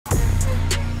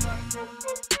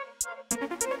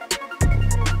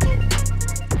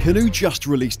Canoo just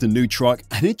released a new truck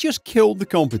and it just killed the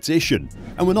competition.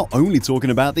 And we're not only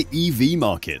talking about the EV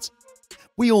market.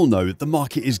 We all know that the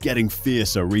market is getting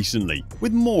fiercer recently,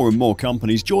 with more and more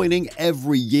companies joining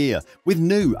every year with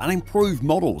new and improved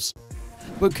models.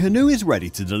 But Canoo is ready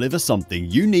to deliver something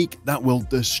unique that will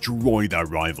destroy their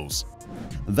rivals.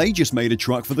 They just made a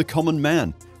truck for the common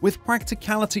man, with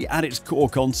practicality at its core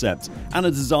concept and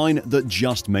a design that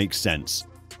just makes sense.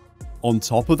 On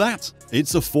top of that,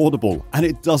 it's affordable and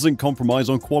it doesn't compromise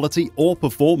on quality or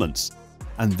performance.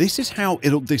 And this is how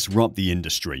it'll disrupt the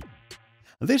industry.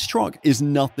 This truck is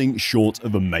nothing short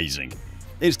of amazing.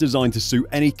 It's designed to suit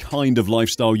any kind of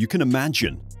lifestyle you can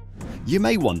imagine. You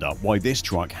may wonder why this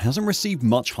truck hasn't received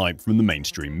much hype from the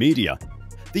mainstream media.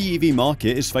 The EV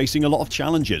market is facing a lot of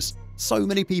challenges. So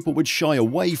many people would shy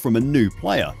away from a new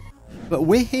player. But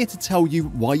we're here to tell you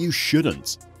why you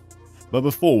shouldn't. But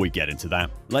before we get into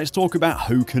that, let's talk about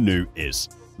who Canoo is,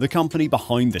 the company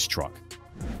behind this truck.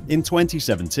 In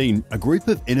 2017, a group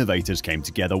of innovators came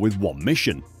together with one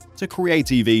mission: to create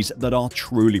EVs that are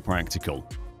truly practical.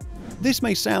 This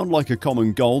may sound like a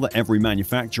common goal that every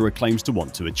manufacturer claims to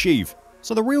want to achieve,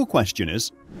 so the real question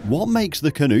is, what makes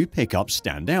the Canoo pickup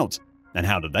stand out, and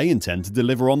how do they intend to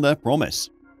deliver on their promise?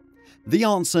 The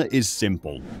answer is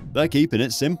simple. They're keeping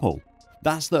it simple.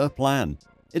 That's their plan.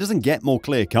 It doesn't get more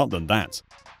clear-cut than that.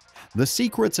 The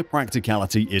secret to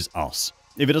practicality is us.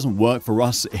 If it doesn't work for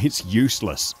us, it's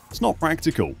useless. It's not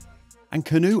practical. And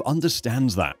Canoo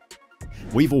understands that.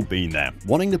 We've all been there,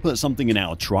 wanting to put something in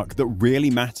our truck that really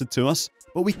mattered to us,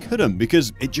 but we couldn't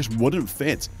because it just wouldn't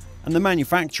fit, and the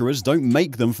manufacturers don't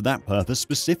make them for that purpose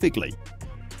specifically.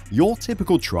 Your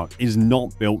typical truck is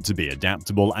not built to be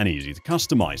adaptable and easy to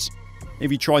customize. If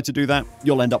you try to do that,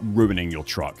 you'll end up ruining your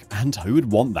truck, and who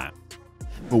would want that?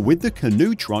 But with the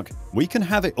Canoo truck, we can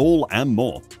have it all and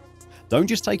more. Don't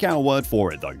just take our word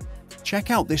for it though.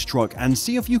 Check out this truck and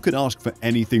see if you could ask for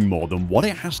anything more than what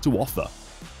it has to offer.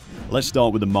 Let's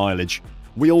start with the mileage.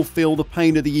 We all feel the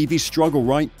pain of the EV struggle,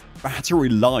 right? Battery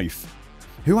life.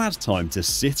 Who has time to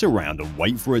sit around and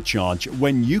wait for a charge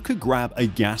when you could grab a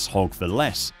gas hog for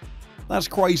less? That's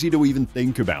crazy to even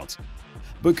think about.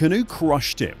 But Canoo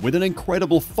crushed it with an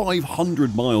incredible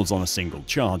 500 miles on a single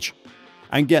charge.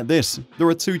 And get this, there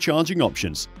are two charging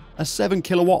options: a 7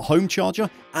 kilowatt home charger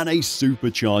and a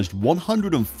supercharged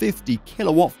 150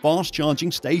 kilowatt fast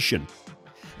charging station.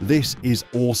 This is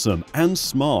awesome and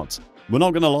smart. We're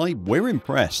not gonna lie, we're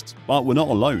impressed, but we're not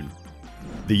alone.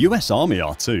 The US Army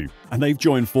are too, and they've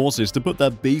joined forces to put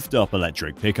their beefed up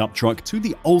electric pickup truck to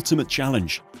the ultimate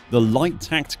challenge: the light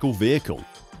tactical vehicle.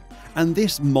 And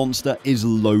this monster is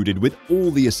loaded with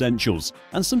all the essentials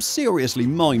and some seriously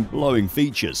mind-blowing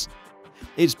features.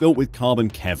 It's built with carbon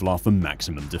Kevlar for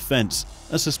maximum defense,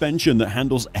 a suspension that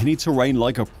handles any terrain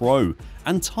like a pro,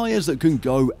 and tires that can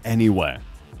go anywhere.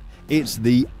 It's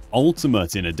the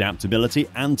ultimate in adaptability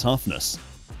and toughness.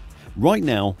 Right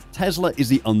now, Tesla is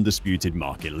the undisputed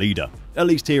market leader, at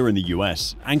least here in the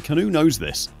US, and Canoo knows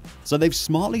this, so they've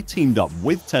smartly teamed up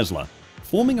with Tesla,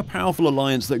 forming a powerful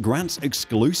alliance that grants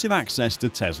exclusive access to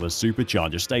Tesla's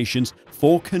supercharger stations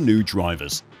for Canoo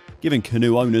drivers, giving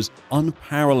Canoo owners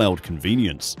unparalleled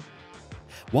convenience.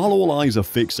 While all eyes are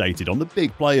fixated on the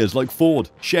big players like Ford,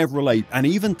 Chevrolet, and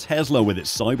even Tesla with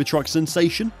its Cybertruck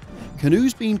sensation,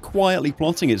 Canoo's been quietly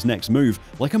plotting its next move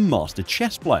like a master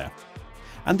chess player.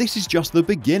 And this is just the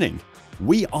beginning.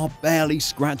 We are barely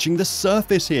scratching the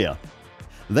surface here.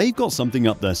 They've got something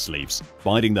up their sleeves,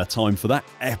 biding their time for that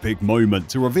epic moment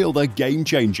to reveal their game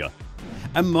changer.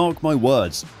 And mark my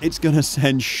words, it's gonna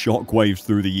send shockwaves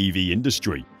through the EV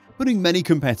industry, putting many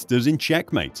competitors in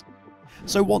checkmate.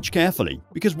 So watch carefully,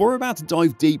 because we're about to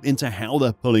dive deep into how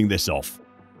they're pulling this off.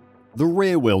 The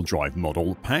rear-wheel drive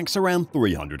model packs around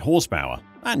 300 horsepower,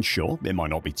 and sure, it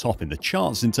might not be top in the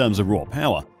charts in terms of raw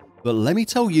power, but let me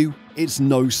tell you, it's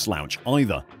no slouch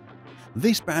either.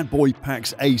 This bad boy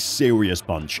packs a serious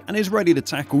punch and is ready to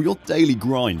tackle your daily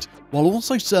grind, while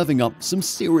also serving up some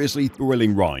seriously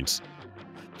thrilling rides.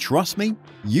 Trust me,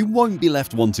 you won't be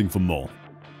left wanting for more.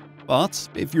 But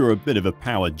if you're a bit of a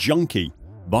power junkie,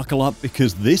 buckle up,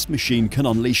 because this machine can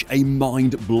unleash a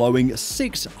mind-blowing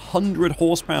 600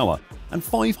 horsepower and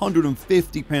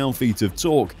 550 pound-feet of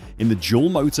torque in the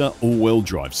dual-motor all-wheel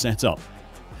drive setup.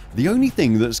 The only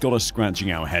thing that's got us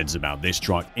scratching our heads about this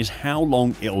truck is how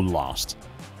long it'll last.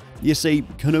 You see,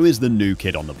 Canoo is the new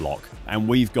kid on the block, and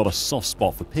we've got a soft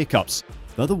spot for pickups.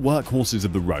 They're the workhorses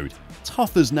of the road,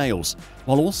 tough as nails,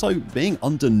 while also being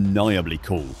undeniably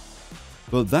cool.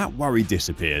 But that worry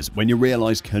disappears when you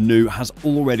realize Canoo has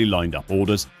already lined up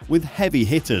orders with heavy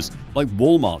hitters like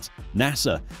Walmart,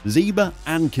 NASA, Zebra,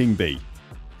 and King Bee.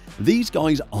 These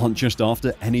guys aren't just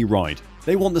after any ride,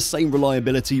 they want the same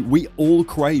reliability we all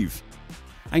crave.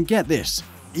 And get this,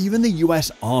 even the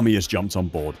US Army has jumped on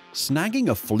board, snagging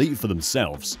a fleet for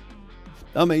themselves.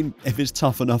 I mean, if it's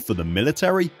tough enough for the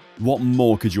military, what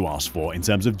more could you ask for in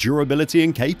terms of durability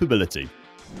and capability?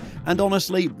 And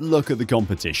honestly, look at the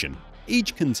competition.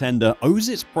 Each contender owes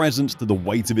its presence to the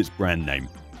weight of its brand name.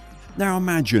 Now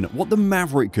imagine what the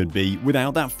Maverick could be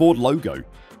without that Ford logo.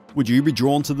 Would you be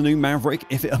drawn to the new Maverick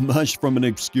if it emerged from an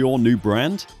obscure new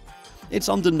brand? It's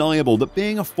undeniable that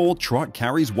being a Ford truck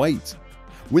carries weight.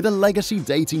 With a legacy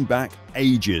dating back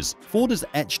ages, Ford has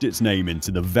etched its name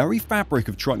into the very fabric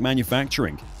of truck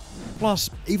manufacturing. Plus,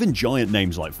 even giant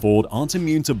names like Ford aren't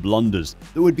immune to blunders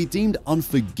that would be deemed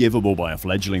unforgivable by a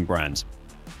fledgling brand.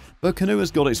 But Canoo has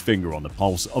got its finger on the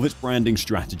pulse of its branding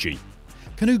strategy.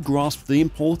 Canoo grasped the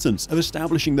importance of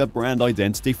establishing their brand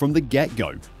identity from the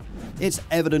get-go. It's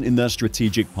evident in their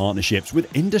strategic partnerships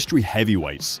with industry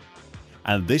heavyweights.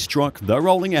 And this truck they're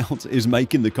rolling out is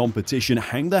making the competition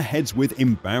hang their heads with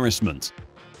embarrassment.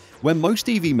 When most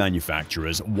EV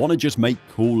manufacturers want to just make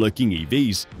cool-looking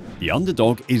EVs, the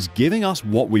underdog is giving us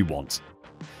what we want.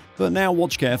 But now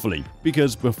watch carefully,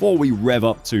 because before we rev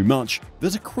up too much,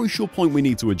 there's a crucial point we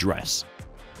need to address.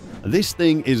 This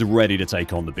thing is ready to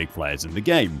take on the big players in the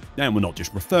game, and we're not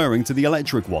just referring to the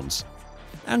electric ones.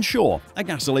 And sure, a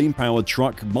gasoline-powered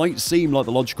truck might seem like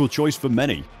the logical choice for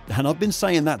many, and I've been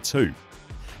saying that too.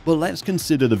 But let's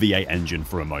consider the V8 engine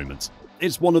for a moment.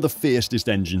 It's one of the fiercest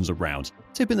engines around,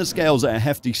 tipping the scales at a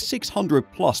hefty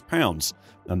 600+ pounds,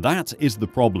 and that is the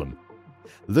problem.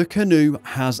 The Canoo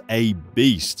has a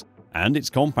beast, and it's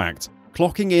compact,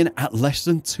 clocking in at less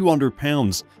than 200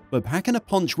 pounds, but packing a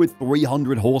punch with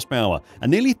 300 horsepower and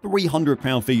nearly 300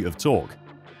 pound-feet of torque.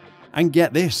 And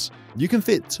get this, you can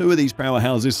fit two of these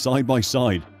powerhouses side by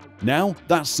side. Now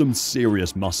that's some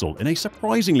serious muscle in a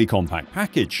surprisingly compact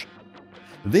package.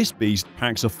 This beast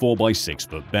packs a 4x6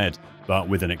 foot bed, but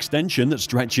with an extension that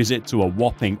stretches it to a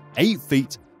whopping 8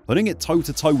 feet, putting it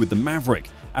toe-to-toe with the Maverick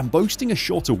and boasting a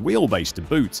shorter wheelbase to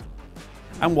boot.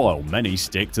 And while many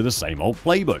stick to the same old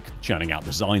playbook, churning out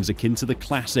designs akin to the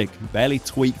classic, barely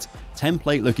tweaked,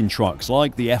 template-looking trucks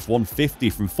like the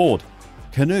F-150 from Ford,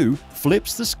 Canoo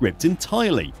flips the script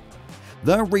entirely.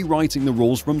 They're rewriting the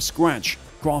rules from scratch,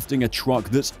 crafting a truck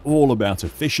that's all about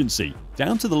efficiency,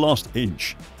 down to the last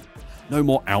inch. No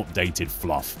more outdated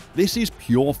fluff. This is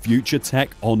pure future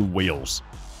tech on wheels.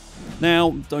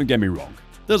 Now, don't get me wrong.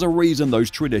 There's a reason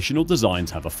those traditional designs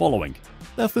have a following.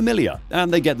 They're familiar,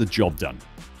 and they get the job done.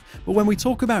 But when we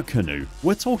talk about Canoo,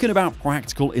 we're talking about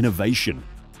practical innovation.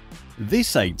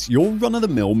 This ain't your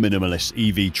run-of-the-mill minimalist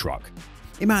EV truck.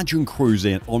 Imagine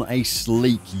cruising on a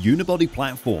sleek unibody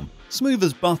platform, smooth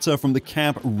as butter from the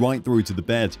cab right through to the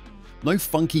bed. No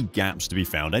funky gaps to be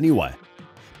found anywhere.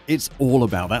 It's all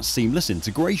about that seamless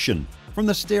integration. From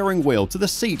the steering wheel to the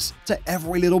seats to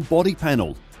every little body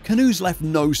panel, Canoo's left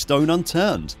no stone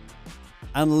unturned.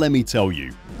 And let me tell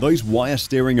you, those wire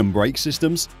steering and brake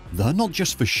systems, they're not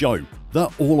just for show, they're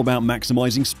all about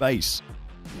maximizing space.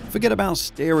 Forget about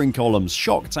steering columns,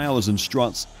 shock towers and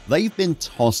struts, they've been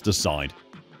tossed aside.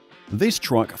 This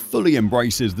truck fully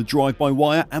embraces the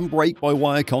drive-by-wire and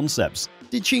brake-by-wire concepts,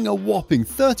 ditching a whopping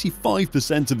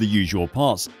 35% of the usual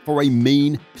parts for a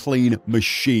mean, clean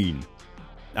machine.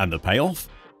 And the payoff?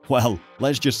 Well,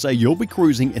 let's just say you'll be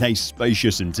cruising in a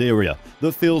spacious interior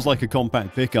that feels like a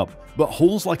compact pickup but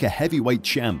hauls like a heavyweight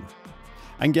champ.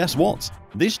 And guess what?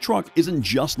 This truck isn't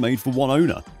just made for one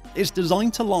owner. It's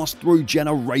designed to last through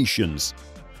generations.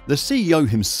 The CEO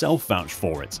himself vouched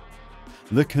for it.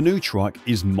 The Canoo truck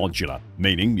is modular,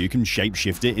 meaning you can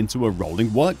shapeshift it into a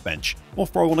rolling workbench or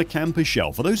throw on a camper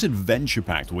shell for those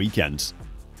adventure-packed weekends.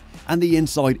 And the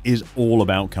inside is all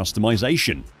about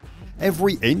customization.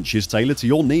 Every inch is tailored to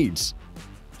your needs.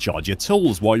 Charge your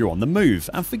tools while you're on the move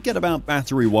and forget about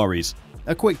battery worries.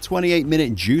 A quick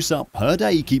 28-minute juice up per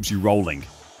day keeps you rolling.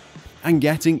 And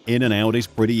getting in and out is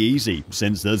pretty easy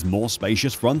since there's more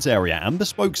spacious front area and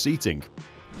bespoke seating.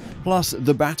 Plus,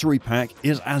 the battery pack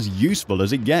is as useful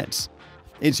as it gets.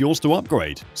 It's yours to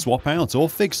upgrade, swap out or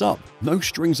fix up, no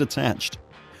strings attached.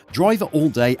 Drive it all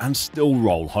day and still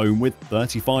roll home with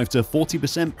 35 to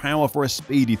 40% power for a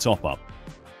speedy top-up.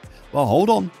 But hold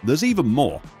on, there's even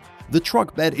more. The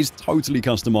truck bed is totally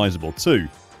customizable too.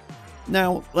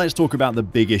 Now, let's talk about the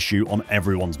big issue on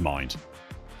everyone's mind.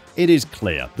 It is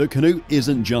clear that Canoo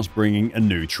isn't just bringing a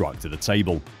new truck to the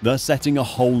table, they're setting a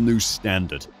whole new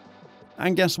standard.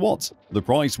 And guess what? The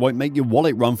price won't make your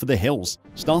wallet run for the hills,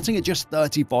 starting at just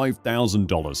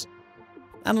 $35,000.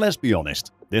 And let's be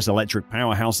honest, this electric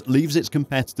powerhouse leaves its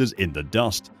competitors in the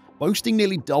dust, boasting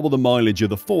nearly double the mileage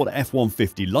of the Ford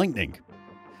F-150 Lightning.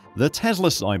 The Tesla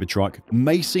Cybertruck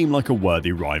may seem like a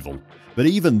worthy rival, but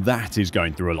even that is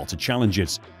going through a lot of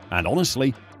challenges, and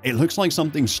honestly, it looks like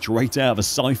something straight out of a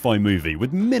sci-fi movie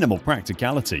with minimal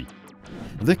practicality.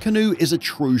 The Canoo is a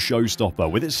true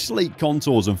showstopper with its sleek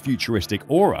contours and futuristic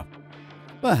aura.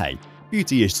 But hey,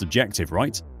 beauty is subjective,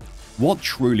 right? What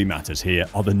truly matters here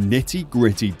are the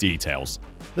nitty-gritty details,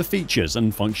 the features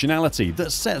and functionality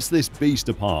that sets this beast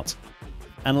apart.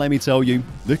 And let me tell you,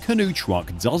 the Canoo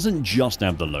truck doesn't just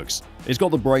have the looks, it's got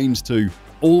the brains too,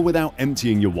 all without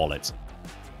emptying your wallet.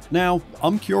 Now,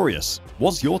 I'm curious,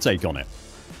 what's your take on it?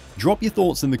 Drop your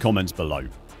thoughts in the comments below.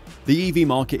 The EV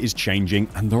market is changing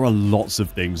and there are lots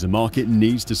of things the market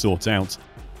needs to sort out.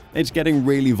 It's getting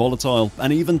really volatile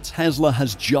and even Tesla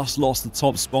has just lost the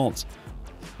top spot.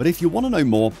 But if you want to know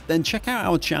more, then check out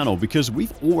our channel because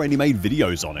we've already made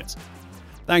videos on it.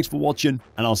 Thanks for watching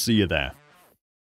and I'll see you there.